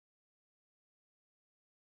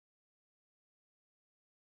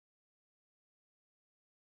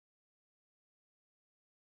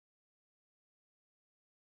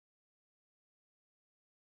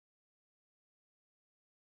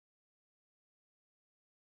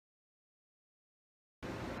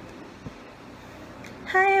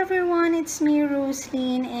Hi everyone, it's me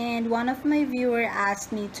Roselyn, and one of my viewers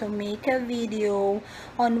asked me to make a video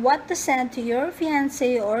on what to send to your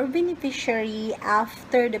fiancé or beneficiary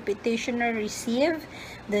after the petitioner receive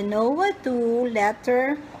the NOAA 2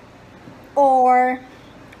 letter or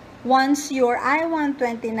once your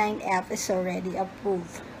I-129F is already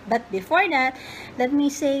approved. But before that, let me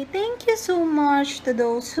say thank you so much to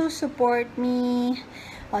those who support me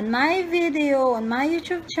on my video, on my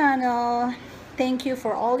YouTube channel. Thank you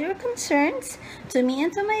for all your concerns to me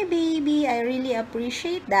and to my baby. I really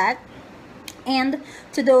appreciate that. And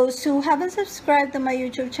to those who haven't subscribed to my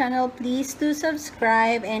YouTube channel, please do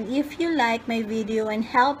subscribe. And if you like my video and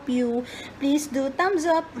help you, please do thumbs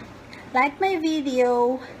up, like my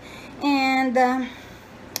video, and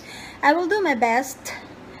I will do my best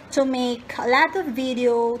to make a lot of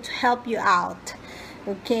video to help you out.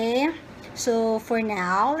 Okay, so for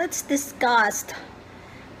now, let's discuss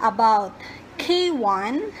about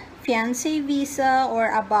K1 fiancé visa,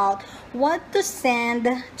 or about what to send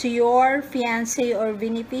to your fiancé or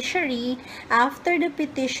beneficiary after the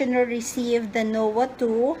petitioner received the NOAA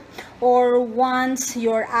 2 or once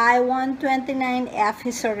your I-129F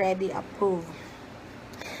is already approved.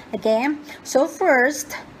 Okay, so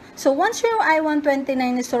once your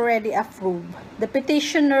I-129 is already approved, the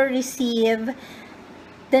petitioner received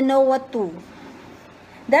the NOAA 2.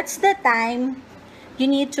 That's the time you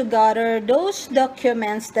need to gather those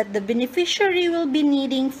documents that the beneficiary will be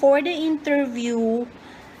needing for the interview.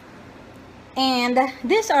 And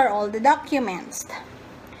these are all the documents.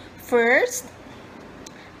 First,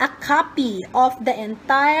 a copy of the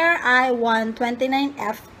entire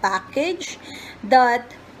I-129F package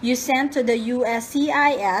that you sent to the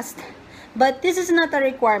USCIS, but this is not a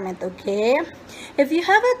requirement, okay? If you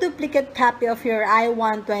have a duplicate copy of your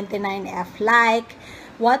I-129F, like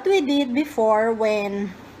what we did before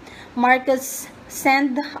when Marcus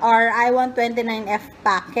sent our I-129F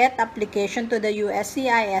packet application to the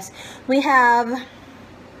USCIS, we have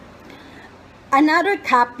another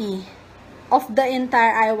copy of the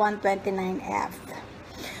entire I-129F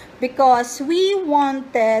because we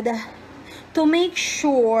wanted to make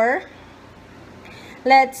sure,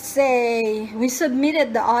 let's say we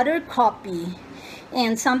submitted the other copy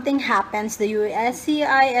and something happens, the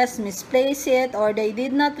USCIS misplaced it or they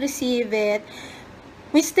did not receive it,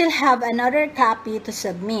 we still have another copy to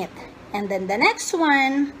submit. And then the next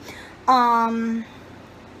one, I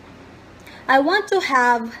want to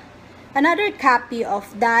have another copy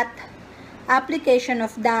of that application,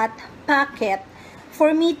 of that packet,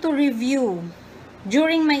 for me to review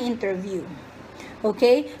during my interview.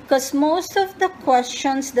 Okay, because most of the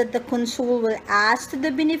questions that the consul will ask to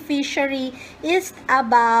the beneficiary is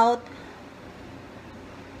about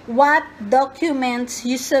what documents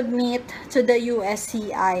you submit to the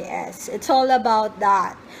USCIS. It's all about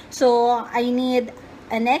that. So I need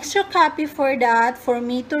an extra copy for that, for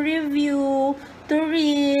me to review, to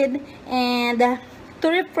read, and to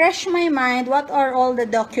refresh my mind what are all the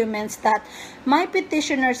documents that my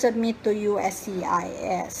petitioner submit to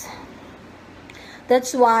USCIS.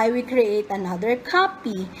 That's why we create another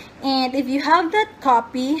copy. And if you have that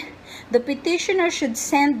copy, the petitioner should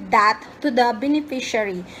send that to the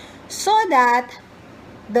beneficiary so that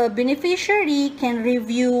the beneficiary can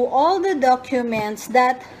review all the documents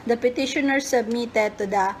that the petitioner submitted to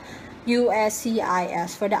the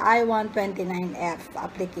USCIS for the I-129F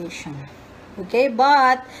application. Okay,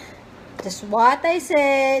 but just what I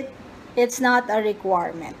said, it's not a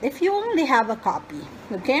requirement if you only have a copy.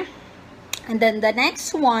 Okay. And then the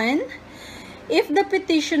next one, if the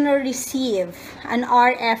petitioner receive an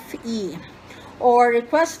RFE or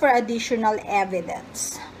request for additional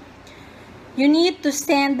evidence, you need to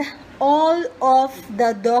send all of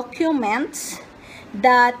the documents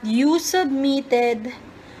that you submitted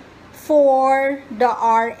for the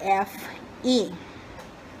RFE.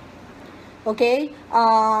 Okay?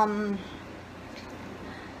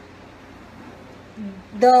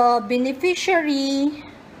 The beneficiary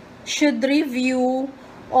should review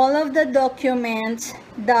all of the documents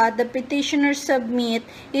that the petitioner submit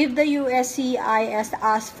if the USCIS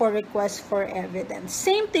asks for request for evidence.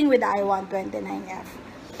 Same thing with I-129F.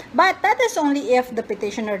 But that is only if the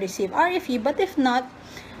petitioner receive RFE. But if not,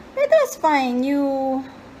 that's fine. You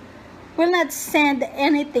will not send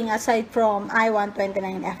anything aside from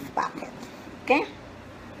I-129F packet. Okay?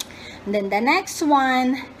 And then the next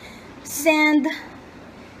one, send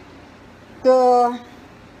the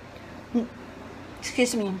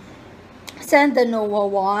NOAA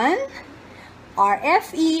 1,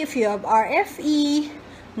 RFE, if you have RFE,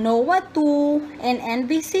 NOAA 2, and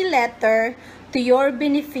NBC letter to your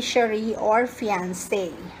beneficiary or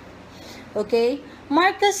fiancé. Okay,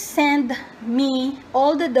 Marcus sent me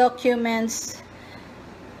all the documents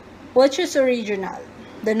which is original,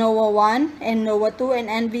 the NOAA 1 and NOAA 2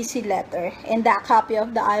 and NVC letter, and that copy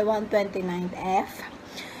of the I-129F.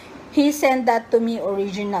 He sent that to me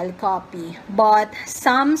original copy, but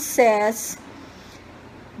some says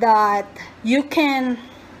that you can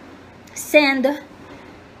send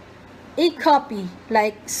a copy,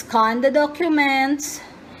 like scan the documents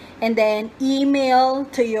and then email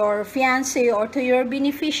to your fiancé or to your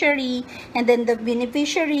beneficiary, and then the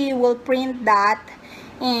beneficiary will print that,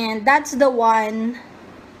 and that's the one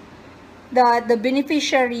that the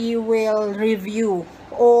beneficiary will review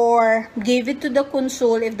or give it to the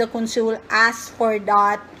consul if the consul asks for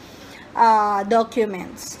that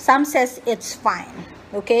documents. Some says it's fine.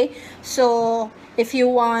 Okay, so if you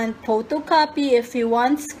want photocopy, if you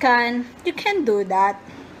want scan, you can do that.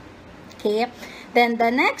 Okay, then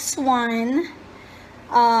the next one,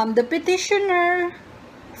 the petitioner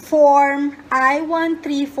form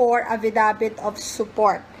I-134 affidavit of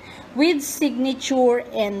support with signature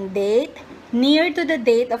and date near to the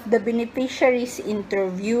date of the beneficiary's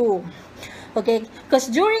interview. Okay, because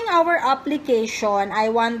during our application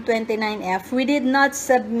I-129F, we did not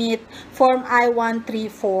submit form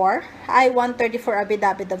I-134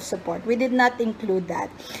 affidavit of support. We did not include that,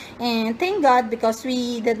 and thank God, because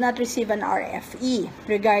we did not receive an RFE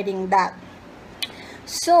regarding that.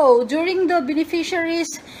 So during the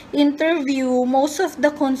beneficiary's interview, most of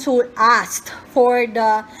the consul asked for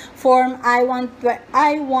the form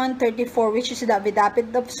I-134, which is the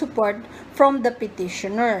affidavit of support from the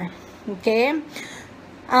petitioner. Okay,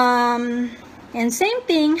 and same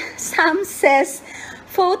thing, some says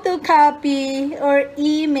photocopy or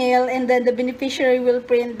email, and then the beneficiary will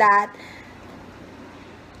print that.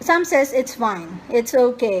 Some says it's fine, it's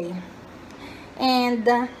okay. And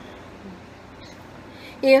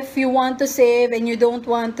if you want to save and you don't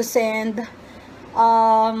want to send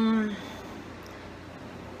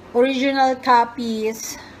original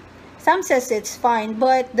copies, some says it's fine.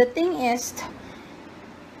 But the thing is,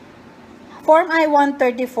 form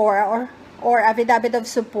I-134 or affidavit of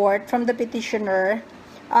support from the petitioner,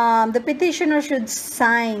 the petitioner should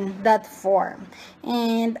sign that form,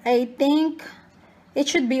 and I think it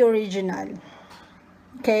should be original.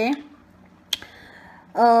 Okay,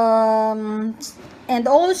 and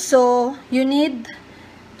also you need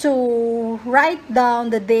to write down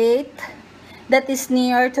the date that is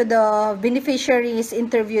near to the beneficiary's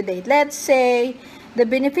interview date. Let's say the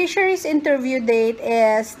beneficiary's interview date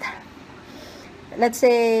is, let's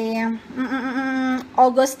say,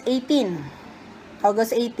 August 18.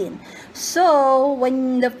 So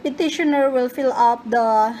when the petitioner will fill up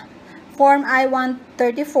the form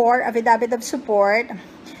I-134 affidavit of support,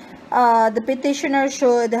 the petitioner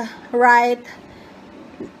should write,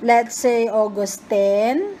 let's say, August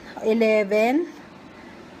 10, 11.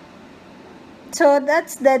 So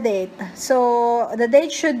that's the date. So the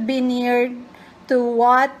date should be near to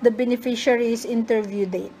what the beneficiary's interview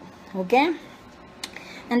date. Okay,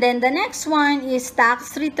 and then the next one is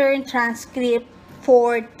tax return transcript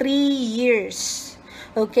for 3 years.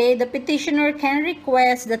 Okay, the petitioner can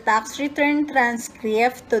request the tax return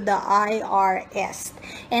transcript to the IRS,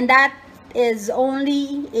 and that is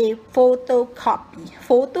only a photocopy.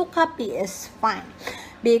 Photocopy is fine,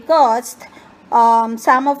 because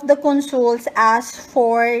some of the consuls ask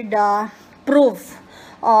for the proof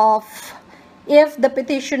of if the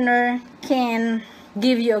petitioner can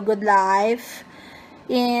give you a good life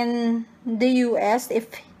in the US,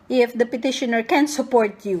 if the petitioner can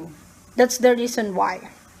support you. That's the reason why.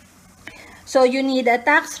 So you need a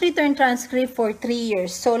tax return transcript for 3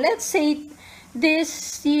 years. So let's say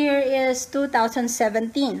this year is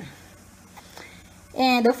 2017.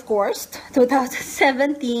 And of course,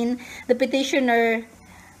 2017, the petitioner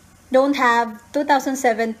don't have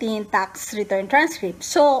 2017 tax return transcript.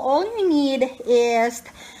 So all you need is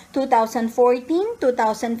 2014,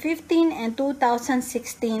 2015, and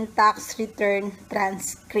 2016 tax return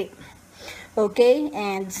transcript. Okay,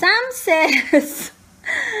 and some says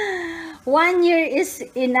 1 year is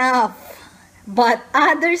enough, but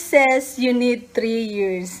others says you need 3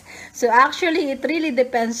 years. So actually, it really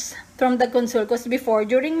depends from the consul, because before,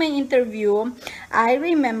 during my interview, I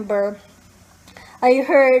remember I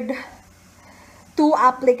heard 2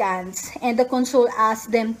 applicants, and the consul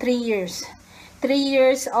asked them 3 years. 3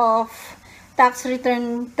 years of tax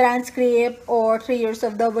return transcript or 3 years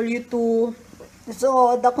of W-2.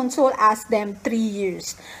 So the consul asked them 3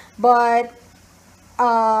 years. But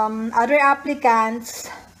other applicants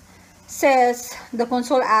says the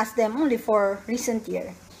consul asked them only for recent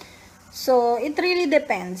year. So it really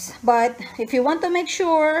depends. But if you want to make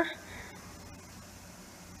sure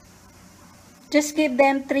just give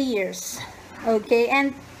them 3 years. Okay,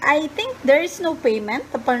 and I think there is no payment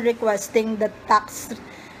upon requesting the tax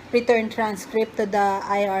return transcript to the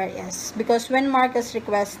IRS, because when Marcus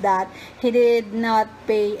requests that, he did not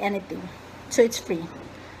pay anything, so it's free.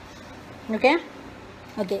 Okay,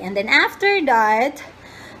 and then after that,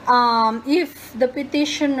 if the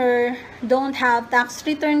petitioner don't have tax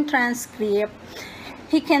return transcript,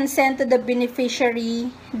 he can send to the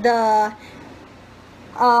beneficiary the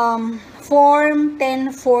Form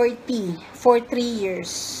 1040 for 3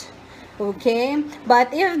 years. Okay,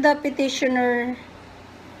 but if the petitioner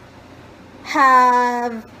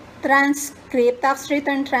have transcript, tax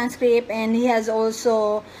return transcript, and he has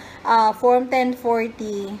also Form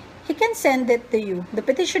 1040, he can send it to you. The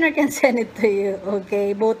petitioner can send it to you.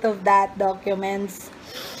 Okay, both of that documents.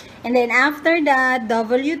 And then after that,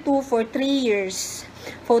 W2 for 3 years.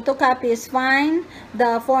 Photocopy is fine.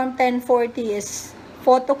 The Form 1040 is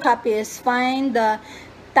photocopy is fine. The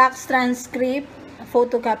tax transcript,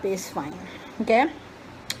 photocopy is fine. Okay.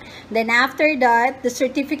 Then after that, the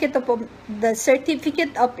certificate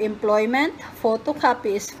of employment,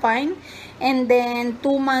 photocopy is fine. And then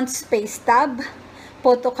 2 months pay stub,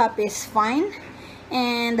 photocopy is fine.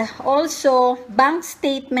 And also bank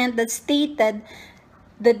statement that stated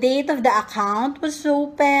the date of the account was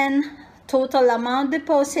open, total amount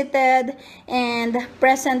deposited, and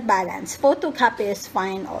present balance, photocopy is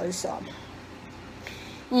fine also.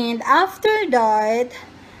 And after that,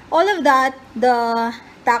 all of that, the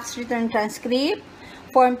tax return transcript,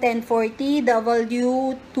 Form 1040,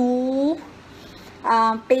 W2,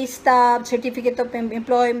 pay stub, certificate of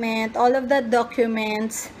employment, all of the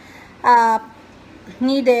documents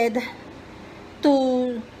needed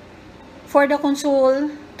for the consul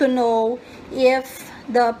to know if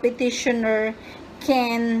the petitioner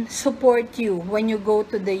can support you when you go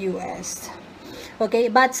to the US. Okay,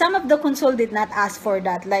 but some of the consul did not ask for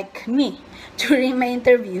that, like me during my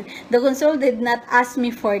interview. The consul did not ask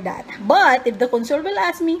me for that. But if the consul will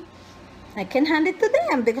ask me, I can hand it to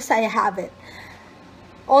them because I have it.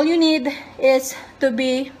 All you need is to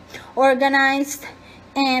be organized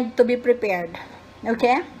and to be prepared.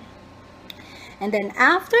 Okay? And then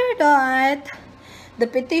after that, the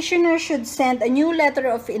petitioner should send a new letter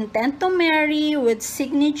of intent to marry with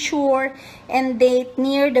signature and date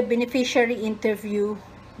near the beneficiary interview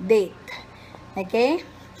date. Okay?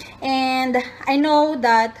 And I know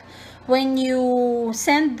that when you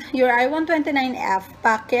send your I-129F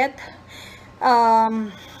packet,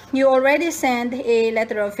 you already send a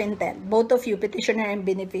letter of intent, both of you, petitioner and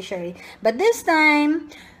beneficiary. But this time,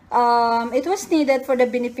 it was needed for the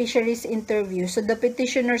beneficiary's interview. So the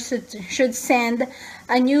petitioner should send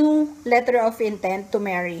a new letter of intent to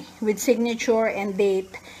marry with signature and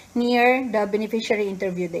date near the beneficiary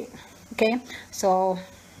interview date. Okay? So,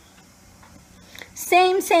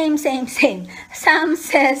 same. Some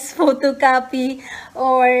says photocopy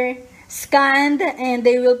or scanned and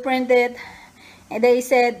they will print it. And they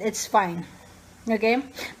said it's fine. Okay?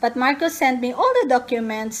 But Marcos sent me all the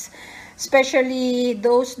documents, especially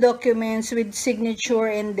those documents with signature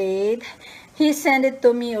and date. He sent it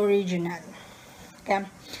to me original. Okay.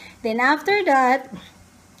 Then after that,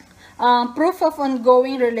 proof of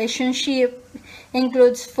ongoing relationship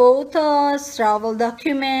includes photos, travel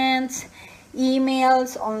documents,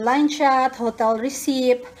 emails, online chat, hotel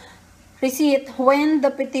receipt when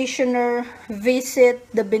the petitioner visit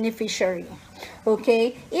the beneficiary.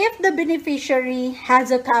 Okay. If the beneficiary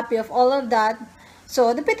has a copy of all of that,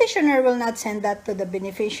 so the petitioner will not send that to the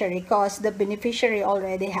beneficiary because the beneficiary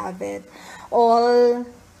already have it. All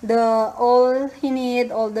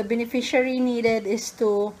the beneficiary needed is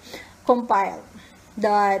to compile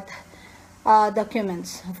that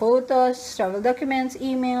documents, photos, travel documents,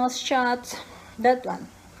 emails, chats, that one.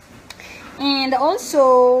 And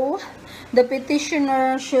also, the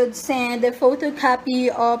petitioner should send a photocopy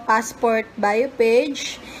of passport bio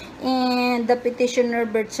page and the petitioner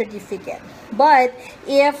birth certificate. But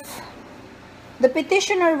if the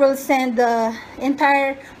petitioner will send the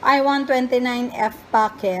entire I-129F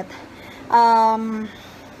packet,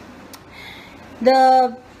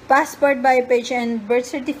 the passport bio page and birth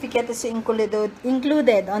certificate is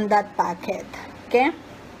included on that packet. Okay?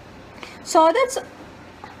 So that's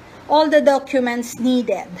all the documents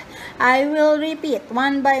needed. I will repeat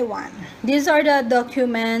one by one. These are the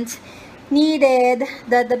documents needed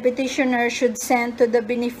that the petitioner should send to the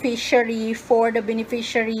beneficiary for the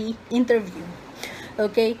beneficiary interview.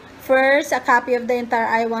 Okay, first, a copy of the entire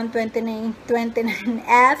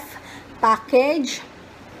I-129F package.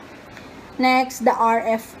 Next, the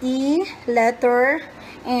RFE letter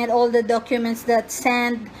and all the documents that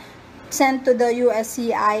send sent to the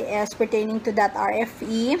USCIS pertaining to that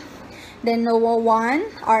RFE. Then NOAA 1,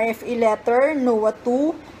 RFE letter, NOAA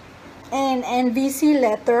 2, and NVC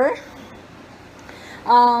letter.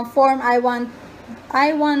 Form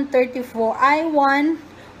I-134,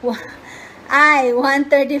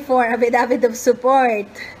 I-134, affidavit of support.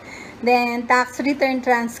 Then tax return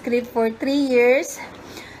transcript for 3 years.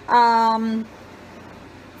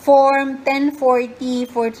 Form 1040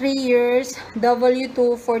 for 3 years,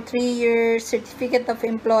 W2 for 3 years, certificate of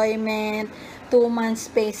employment, 2 months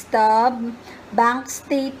pay stub, bank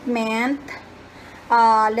statement,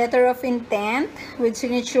 letter of intent with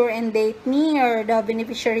signature and date near the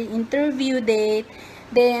beneficiary interview date,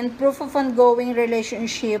 then proof of ongoing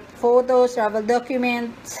relationship, photos, travel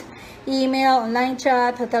documents, email, online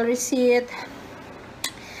chat, hotel receipt,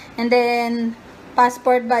 and then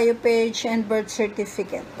passport, bio page, and birth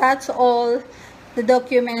certificate. That's all the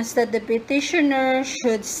documents that the petitioner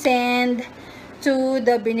should send to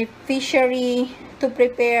the beneficiary to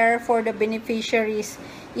prepare for the beneficiary's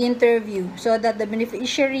interview, so that the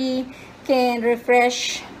beneficiary can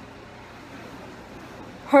refresh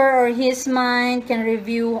her or his mind, can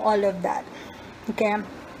review all of that. Okay,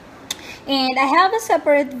 and I have a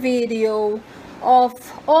separate video of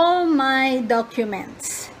all my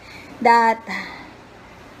documents that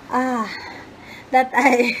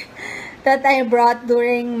I brought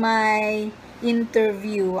during my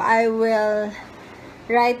interview. I will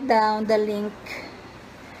write down the link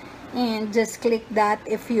and just click that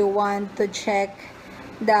if you want to check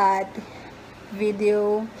that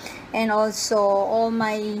video, and also all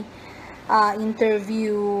my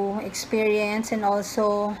interview experience, and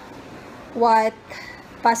also what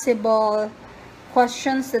possible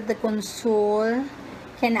questions that the consul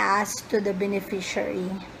can ask to the beneficiary.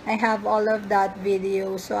 I have all of that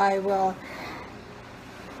video, so I will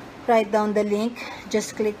write down the link.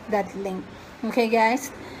 Just click that link. Okay guys,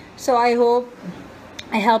 so I hope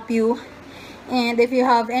I help you, and if you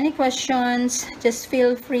have any questions, just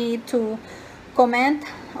feel free to comment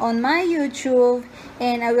on my YouTube,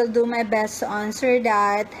 and I will do my best to answer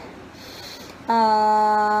that.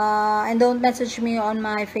 And don't message me on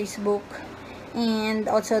my Facebook, and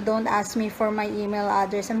also don't ask me for my email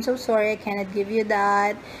address. I'm so sorry, I cannot give you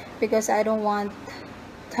that, because I don't want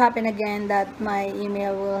to happen again that my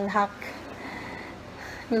email will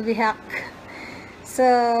be hacked.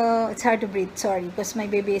 So it's hard to breathe, sorry, because my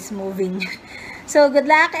baby is moving. So good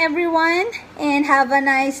luck everyone, and have a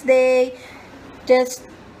nice day. Just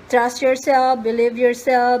trust yourself, believe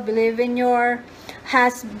in your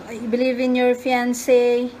husband, believe in your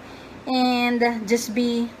fiance, and just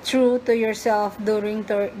be true to yourself during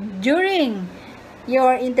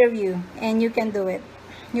your interview, and you can do it.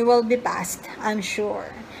 You will be passed, I'm sure.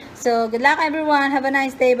 So good luck everyone, have a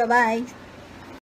nice day, bye bye.